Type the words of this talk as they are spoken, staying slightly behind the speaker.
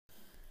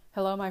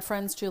Hello, my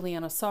friends.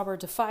 Juliana Sauber,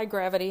 Defy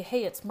Gravity.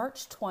 Hey, it's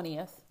March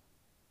 20th,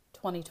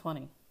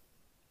 2020.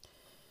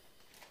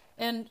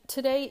 And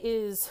today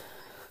is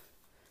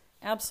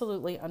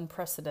absolutely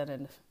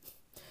unprecedented.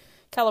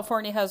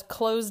 California has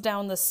closed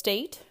down the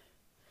state.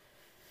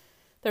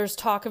 There's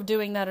talk of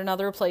doing that in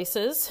other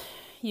places.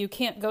 You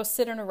can't go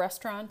sit in a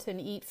restaurant and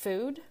eat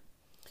food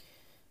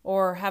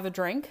or have a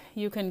drink.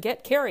 You can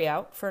get carry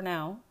out for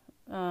now.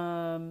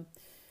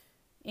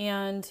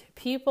 And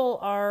people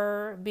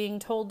are being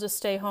told to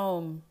stay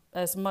home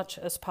as much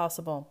as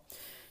possible.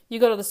 You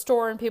go to the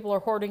store and people are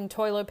hoarding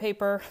toilet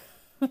paper.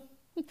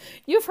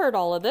 You've heard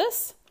all of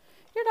this.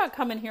 You're not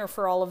coming here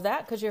for all of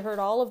that because you heard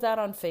all of that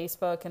on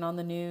Facebook and on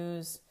the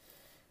news,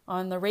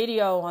 on the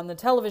radio, on the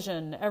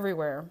television,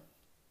 everywhere.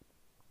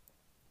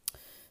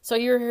 So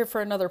you're here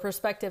for another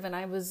perspective, and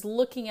I was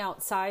looking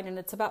outside, and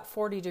it's about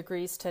 40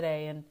 degrees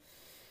today, and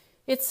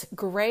it's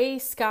gray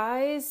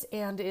skies,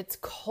 and it's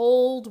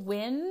cold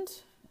wind,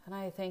 and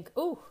I think,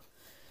 ooh,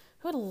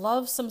 who would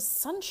love some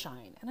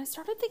sunshine? And I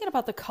started thinking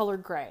about the color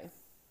gray.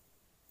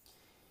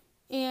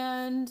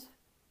 And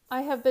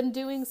I have been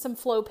doing some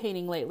flow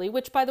painting lately,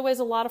 which, by the way, is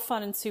a lot of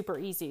fun and super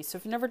easy. So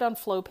if you've never done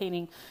flow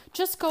painting,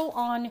 just go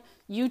on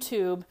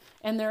YouTube,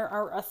 and there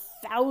are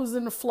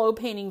 1,000 flow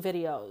painting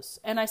videos.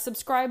 And I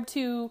subscribe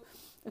to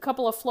a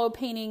couple of flow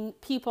painting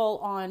people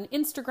on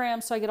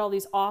Instagram, so I get all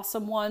these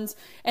awesome ones.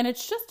 And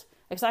it's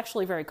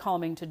actually very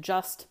calming to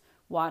just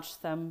watch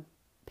them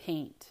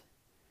paint.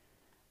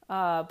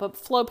 But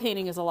flow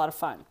painting is a lot of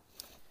fun.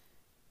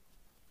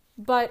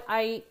 But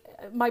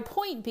my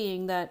point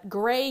being that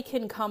gray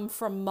can come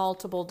from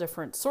multiple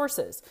different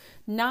sources,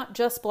 not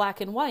just black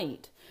and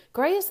white.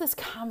 Gray is this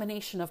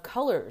combination of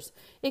colors.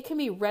 It can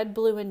be red,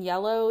 blue, and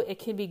yellow. It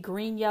can be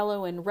green,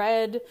 yellow, and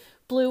red,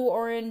 blue,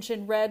 orange,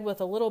 and red with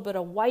a little bit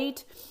of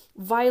white,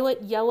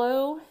 violet,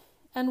 yellow,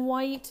 and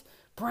white,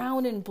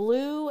 brown and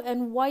blue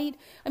and white.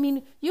 I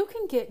mean, you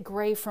can get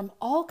gray from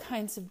all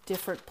kinds of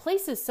different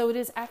places. So it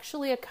is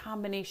actually a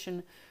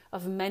combination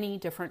of many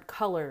different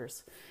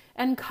colors.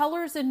 And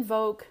colors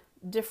invoke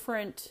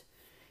different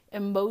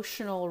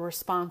emotional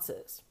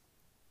responses.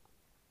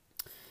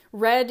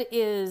 Red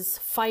is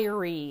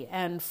fiery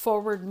and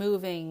forward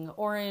moving.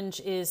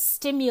 Orange is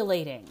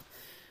stimulating.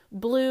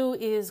 Blue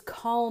is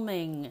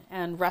calming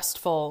and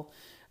restful.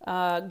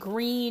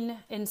 Green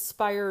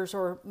inspires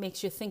or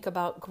makes you think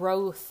about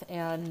growth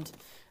and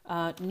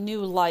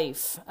new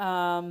life.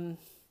 And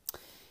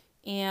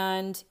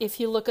if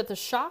you look at the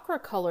chakra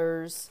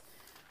colors,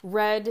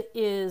 red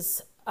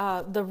is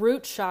the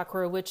root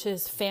chakra, which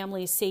is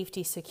family,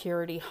 safety,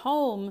 security,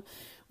 home,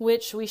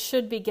 which we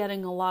should be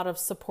getting a lot of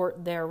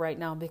support there right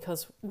now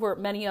because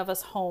many of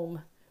us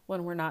home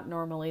when we're not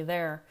normally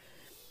there.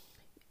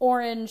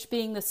 Orange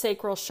being the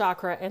sacral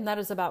chakra, and that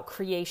is about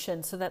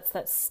creation. So that's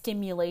that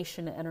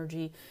stimulation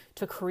energy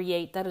to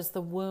create. That is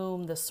the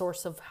womb, the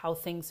source of how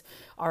things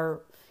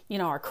are,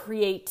 our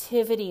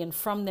creativity, and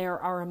from there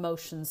our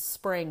emotions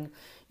spring.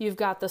 You've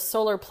got the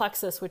solar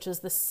plexus, which is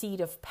the seat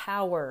of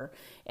power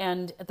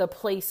and the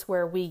place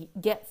where we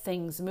get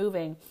things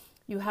moving.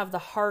 You have the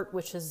heart,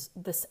 which is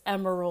this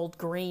emerald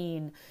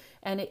green,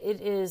 and it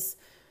is,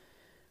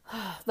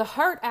 the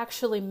heart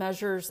actually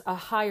measures a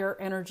higher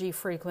energy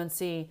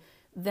frequency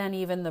than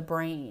even the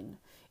brain.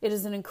 It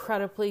is an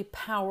incredibly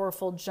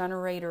powerful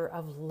generator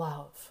of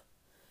love.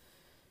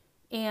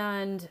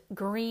 And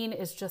green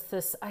is just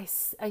this, I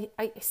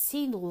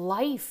see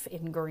life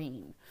in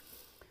green.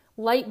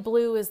 Light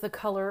blue is the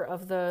color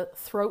of the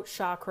throat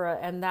chakra,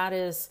 and that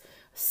is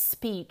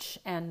speech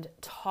and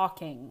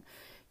talking.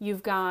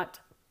 You've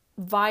got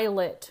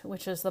violet,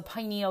 which is the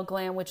pineal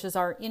gland, which is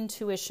our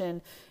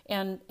intuition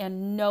and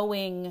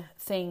knowing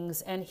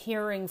things and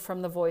hearing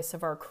from the voice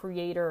of our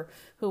creator,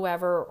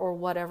 whoever or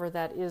whatever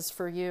that is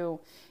for you.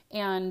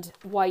 And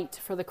white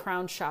for the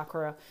crown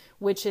chakra,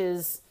 which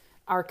is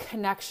our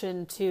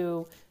connection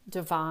to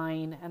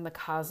divine and the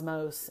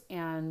cosmos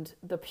and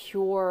the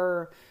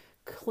pure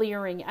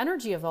clearing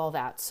energy of all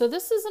that. So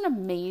this is an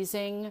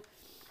amazing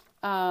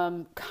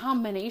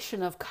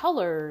combination of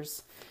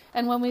colors.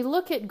 And when we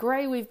look at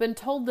gray, we've been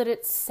told that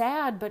it's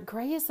sad, but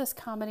gray is this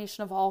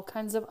combination of all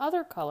kinds of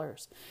other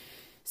colors.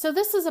 So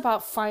this is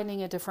about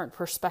finding a different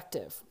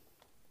perspective.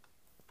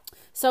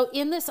 So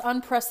in this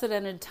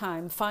unprecedented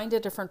time, find a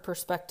different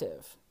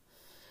perspective.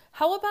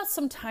 How about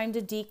some time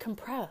to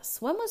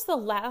decompress? When was the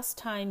last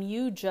time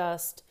you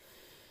just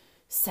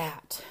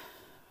sat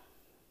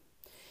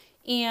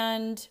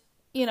and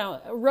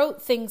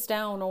wrote things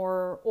down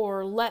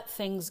or let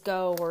things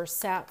go or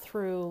sat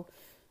through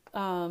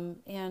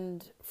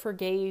and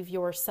forgave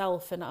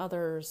yourself and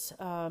others?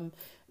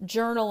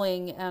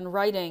 Journaling and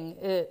writing,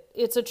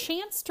 it's a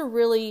chance to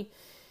really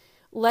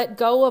let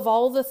go of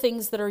all the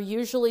things that are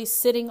usually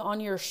sitting on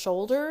your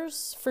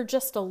shoulders for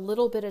just a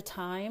little bit of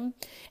time,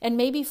 and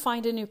maybe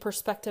find a new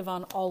perspective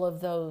on all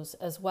of those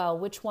as well.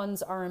 Which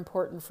ones are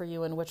important for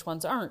you and which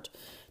ones aren't.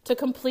 To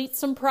complete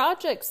some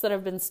projects that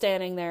have been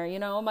standing there, it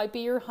might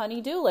be your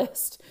honey-do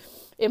list.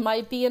 It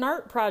might be an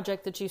art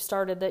project that you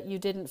started that you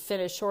didn't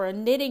finish, or a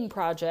knitting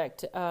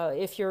project.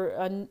 If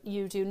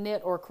you do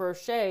knit or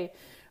crochet,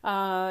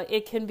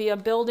 it can be a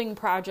building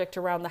project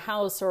around the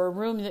house or a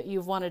room that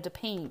you've wanted to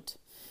paint.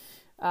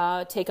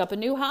 Take up a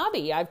new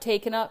hobby. I've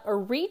taken up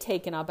or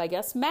retaken up, I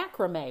guess,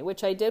 macrame,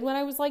 which I did when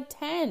I was like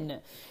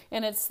 10.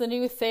 And it's the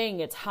new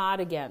thing. It's hot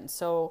again.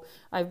 So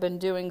I've been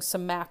doing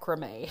some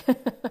macrame,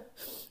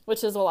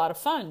 which is a lot of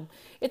fun.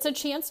 It's a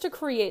chance to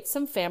create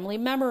some family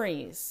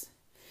memories.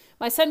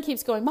 My son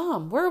keeps going,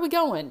 Mom, where are we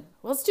going?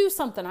 Let's do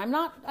something. I'm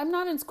not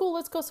in school.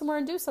 Let's go somewhere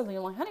and do something.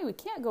 I'm like, honey, we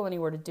can't go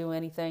anywhere to do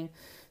anything.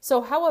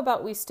 So how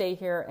about we stay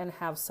here and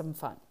have some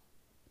fun?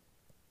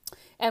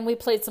 And we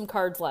played some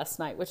cards last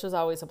night, which was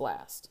always a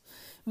blast.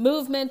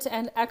 Movement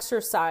and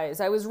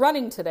exercise. I was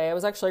running today. I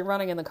was actually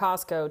running in the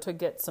Costco to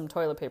get some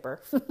toilet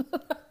paper.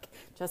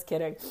 Just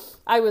kidding.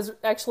 I was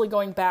actually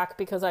going back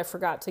because I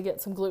forgot to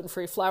get some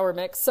gluten-free flour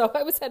mix. So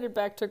I was headed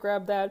back to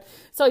grab that.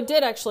 So I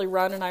did actually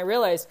run, and I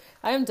realized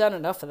I haven't done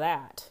enough of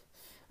that.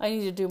 I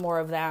need to do more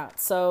of that.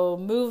 So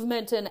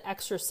movement and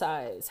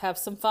exercise. Have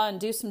some fun.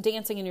 Do some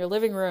dancing in your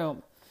living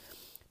room.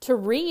 To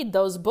read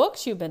those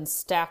books you've been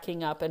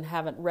stacking up and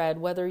haven't read,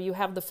 whether you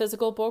have the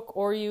physical book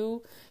or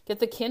you get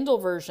the Kindle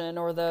version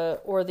or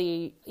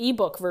the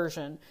ebook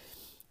version.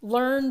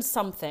 Learn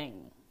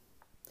something.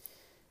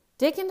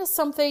 Dig into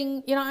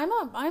something. You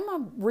know, I'm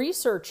a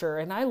researcher,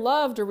 and I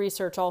love to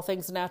research all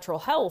things natural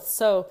health.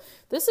 So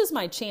this is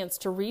my chance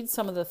to read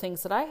some of the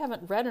things that I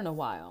haven't read in a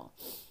while.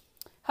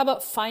 How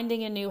about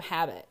finding a new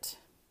habit?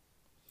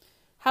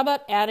 How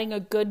about adding a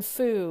good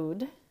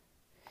food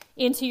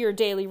into your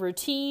daily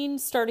routine,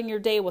 starting your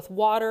day with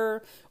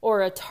water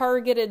or a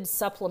targeted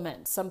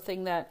supplement,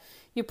 something that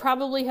you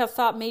probably have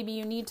thought maybe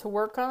you need to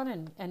work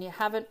on and you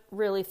haven't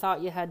really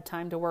thought you had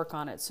time to work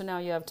on it. So now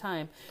you have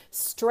time.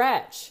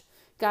 Stretch.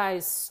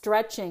 Guys,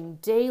 stretching,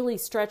 daily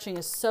stretching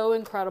is so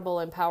incredible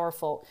and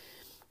powerful.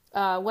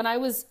 When I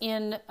was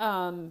in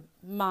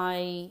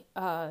my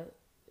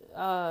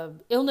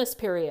illness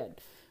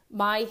period,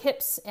 my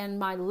hips and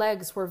my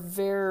legs were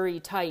very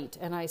tight,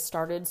 and I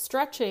started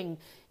stretching,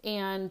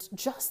 and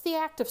just the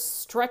act of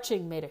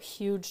stretching made a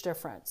huge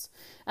difference.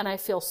 And I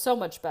feel so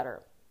much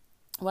better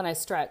when I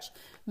stretch.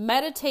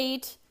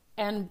 Meditate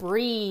and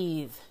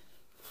breathe.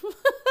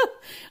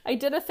 I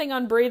did a thing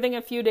on breathing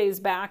a few days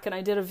back, and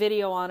I did a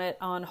video on it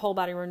on Whole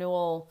Body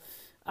Renewal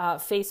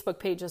Facebook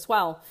page as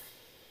well.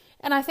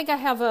 And I think I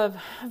have a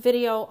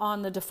video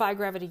on the Defy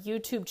Gravity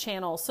YouTube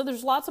channel. So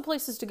there's lots of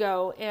places to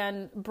go,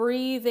 and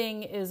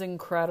breathing is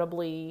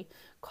incredibly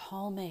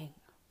calming.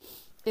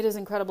 It is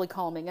incredibly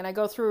calming. And I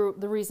go through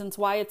the reasons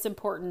why it's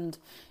important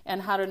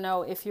and how to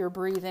know if you're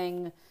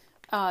breathing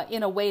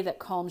in a way that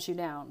calms you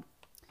down.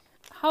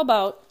 How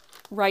about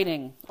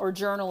writing or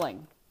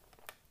journaling?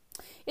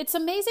 It's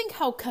amazing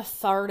how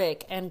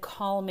cathartic and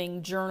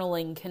calming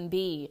journaling can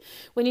be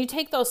when you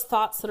take those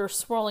thoughts that are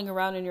swirling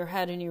around in your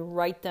head and you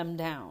write them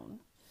down.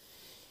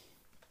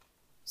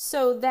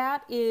 So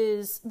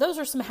those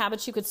are some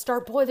habits you could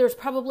start. Boy, there's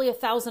probably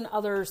 1,000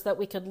 others that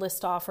we could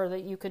list off or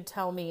that you could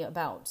tell me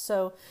about.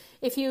 So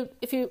if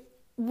you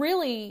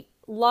really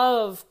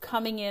love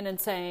coming in and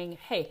saying,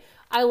 hey,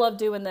 I love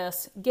doing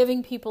this,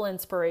 giving people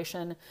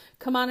inspiration,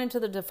 come on into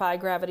the Defy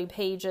Gravity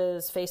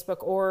pages, Facebook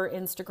or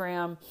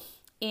Instagram,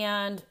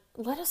 and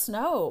let us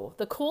know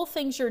the cool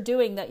things you're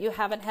doing that you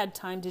haven't had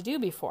time to do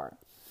before.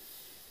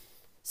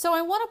 So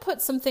I want to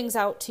put some things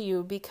out to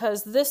you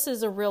because this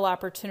is a real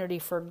opportunity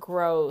for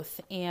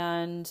growth,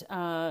 and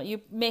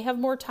you may have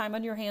more time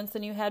on your hands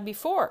than you had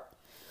before.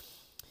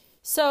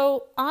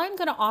 So I'm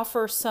going to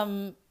offer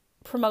some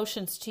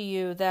promotions to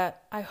you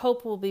that I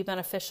hope will be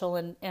beneficial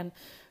and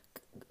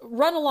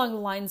run along the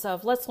lines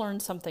of let's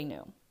learn something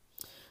new.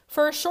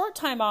 For a short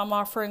time, I'm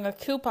offering a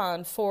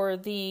coupon for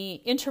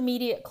the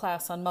intermediate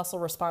class on muscle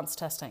response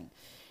testing.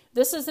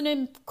 This is an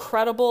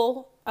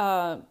incredible,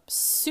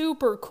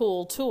 super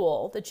cool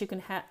tool that you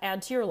can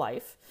add to your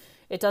life.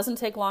 It doesn't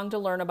take long to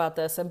learn about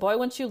this. And boy,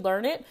 once you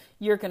learn it,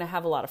 you're going to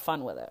have a lot of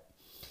fun with it.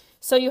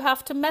 So you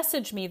have to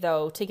message me,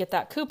 though, to get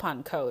that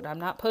coupon code. I'm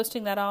not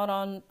posting that out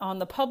on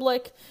the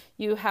public.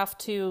 You have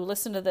to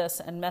listen to this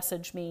and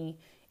message me,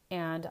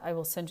 and I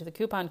will send you the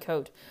coupon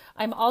code.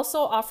 I'm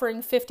also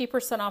offering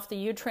 50% off the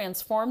You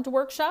Transformed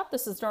workshop.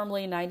 This is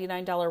normally a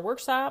 $99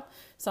 workshop,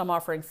 so I'm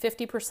offering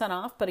 50%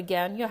 off. But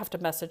again, you have to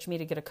message me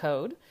to get a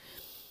code.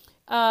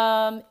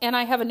 And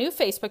I have a new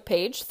Facebook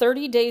page,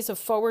 30 Days of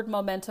Forward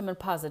Momentum and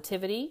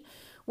Positivity,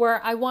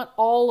 where I want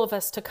all of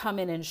us to come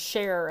in and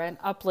share and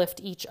uplift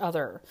each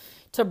other,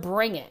 to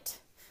bring it.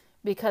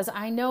 Because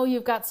I know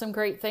you've got some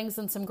great things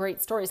and some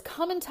great stories.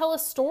 Come and tell a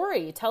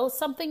story. Tell us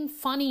something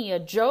funny, a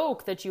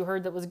joke that you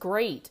heard that was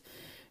great.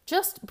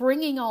 Just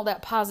bringing all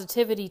that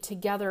positivity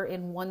together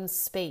in one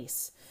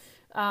space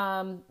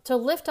to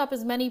lift up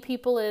as many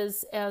people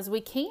as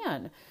we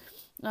can.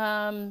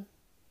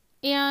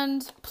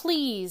 And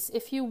please,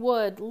 if you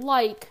would,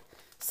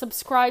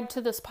 subscribe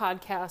to this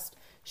podcast,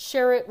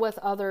 share it with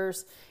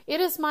others. It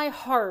is my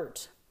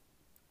heart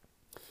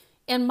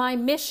and my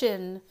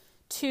mission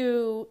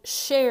to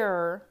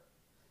share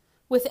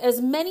with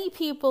as many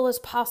people as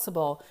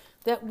possible,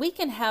 that we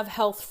can have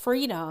health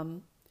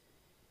freedom,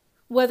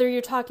 whether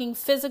you're talking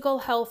physical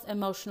health,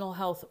 emotional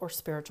health, or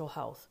spiritual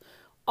health.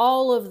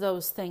 All of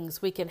those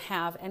things we can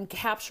have and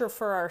capture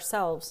for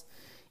ourselves.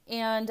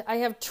 And I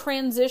have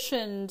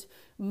transitioned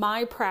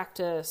my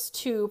practice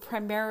to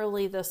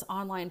primarily this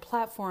online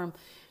platform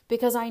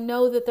because I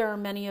know that there are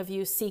many of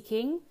you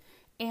seeking,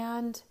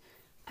 and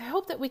I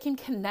hope that we can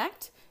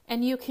connect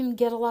and you can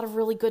get a lot of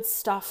really good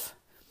stuff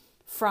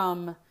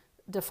from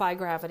Defy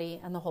Gravity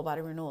and the Whole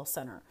Body Renewal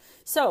Center.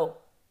 So,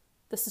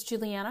 this is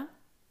Juliana.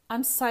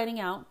 I'm signing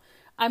out.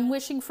 I'm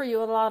wishing for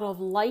you a lot of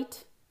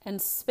light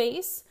and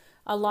space,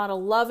 a lot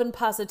of love and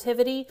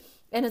positivity.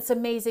 And it's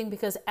amazing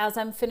because as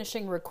I'm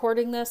finishing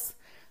recording this,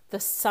 the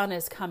sun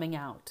is coming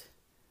out.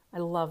 I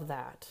love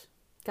that.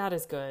 God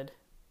is good.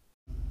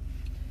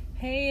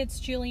 Hey, it's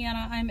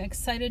Juliana. I'm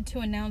excited to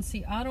announce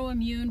the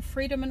Autoimmune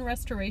Freedom and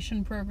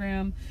Restoration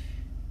Program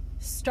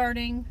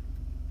starting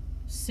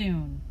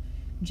soon.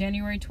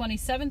 January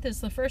 27th is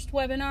the first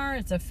webinar.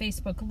 It's a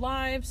Facebook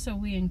Live, so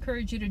we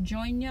encourage you to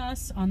join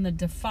us on the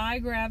Defy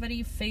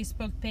Gravity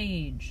Facebook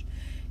page.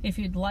 If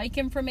you'd like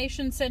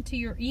information sent to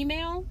your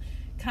email,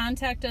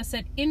 contact us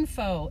at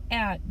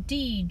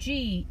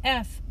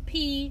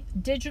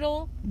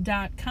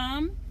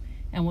info@dgfpdigital.com,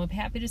 and we'll be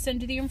happy to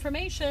send you the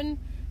information.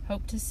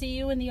 Hope to see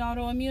you in the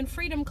Autoimmune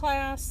Freedom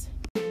class.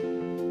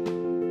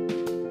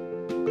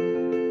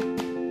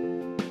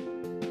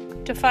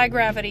 Defy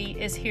Gravity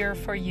is here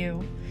for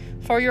you,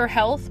 for your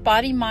health,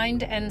 body,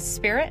 mind, and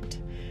spirit,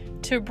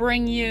 to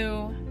bring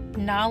you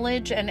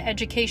knowledge and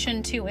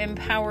education to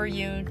empower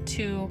you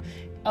to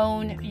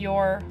own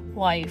your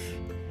life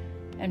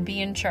and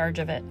be in charge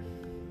of it.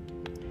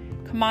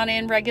 Come on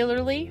in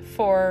regularly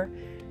for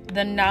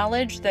the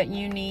knowledge that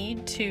you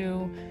need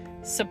to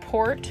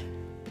support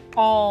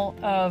all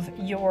of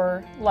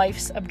your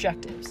life's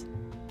objectives.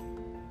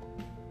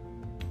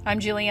 I'm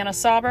Juliana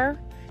Sauber,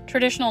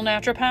 traditional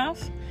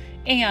naturopath,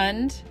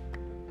 and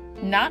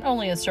not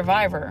only a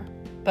survivor,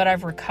 but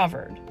I've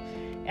recovered.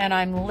 And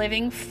I'm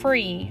living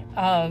free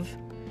of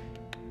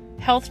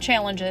health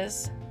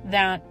challenges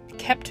that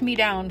kept me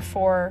down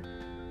for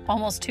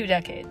almost 2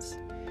 decades.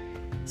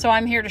 So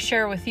I'm here to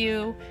share with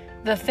you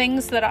the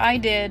things that I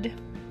did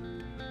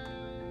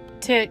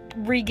to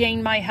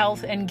regain my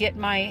health and get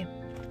my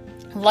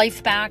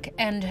life back,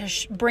 and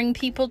bring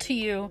people to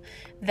you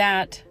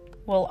that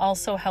will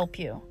also help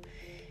you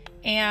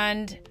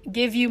and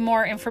give you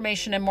more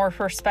information and more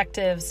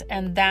perspectives.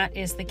 And that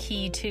is the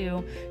key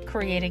to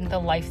creating the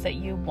life that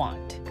you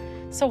want.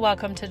 So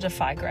welcome to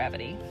Defy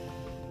Gravity.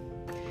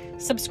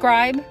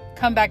 Subscribe,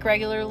 come back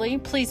regularly.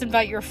 Please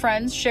invite your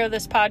friends, share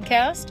this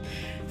podcast.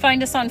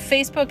 Find us on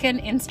Facebook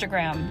and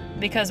Instagram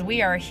because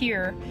we are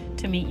here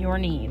to meet your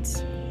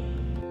needs.